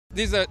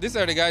These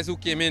are the guys who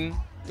came in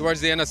towards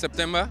the end of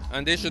September,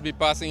 and they should be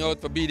passing out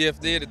for BDF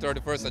Day, the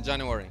 31st of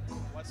January.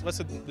 What's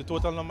the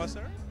total number,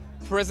 sir?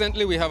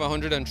 Presently, we have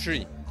 103.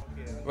 Okay.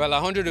 Well,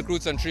 100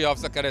 recruits and 3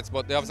 officer cadets,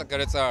 but the officer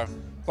cadets are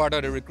part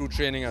of the recruit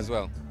training as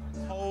well.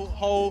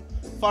 How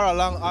far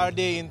along are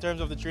they in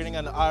terms of the training,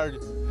 and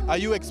are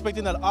you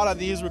expecting that all of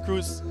these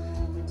recruits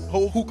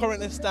who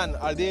currently stand,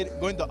 are they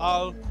going to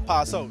all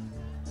pass out?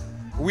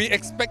 We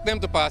expect them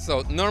to pass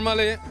out.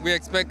 Normally, we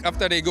expect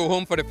after they go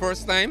home for the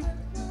first time,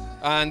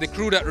 and the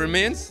crew that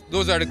remains,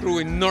 those are the crew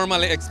we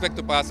normally expect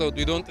to pass out.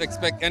 We don't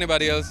expect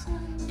anybody else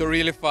to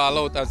really fall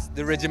out as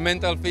the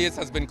regimental phase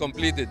has been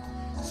completed.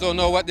 So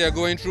now what they're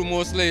going through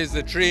mostly is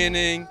the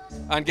training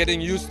and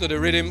getting used to the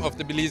rhythm of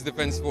the Belize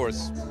Defense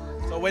Force.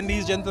 So when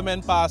these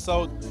gentlemen pass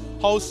out,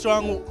 how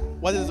strong,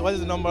 what is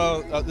the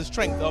number, the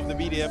strength of the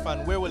BDF,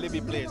 and where will they be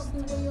placed?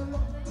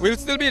 We'll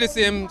still be the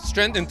same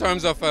strength in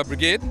terms of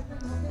brigade.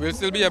 We'll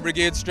still be a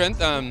brigade strength.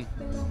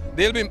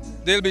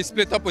 They'll be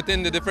split up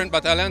within the different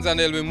battalions, and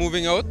they'll be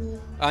moving out.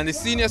 And the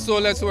senior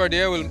soldiers who are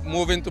there will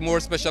move into more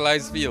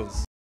specialized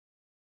fields.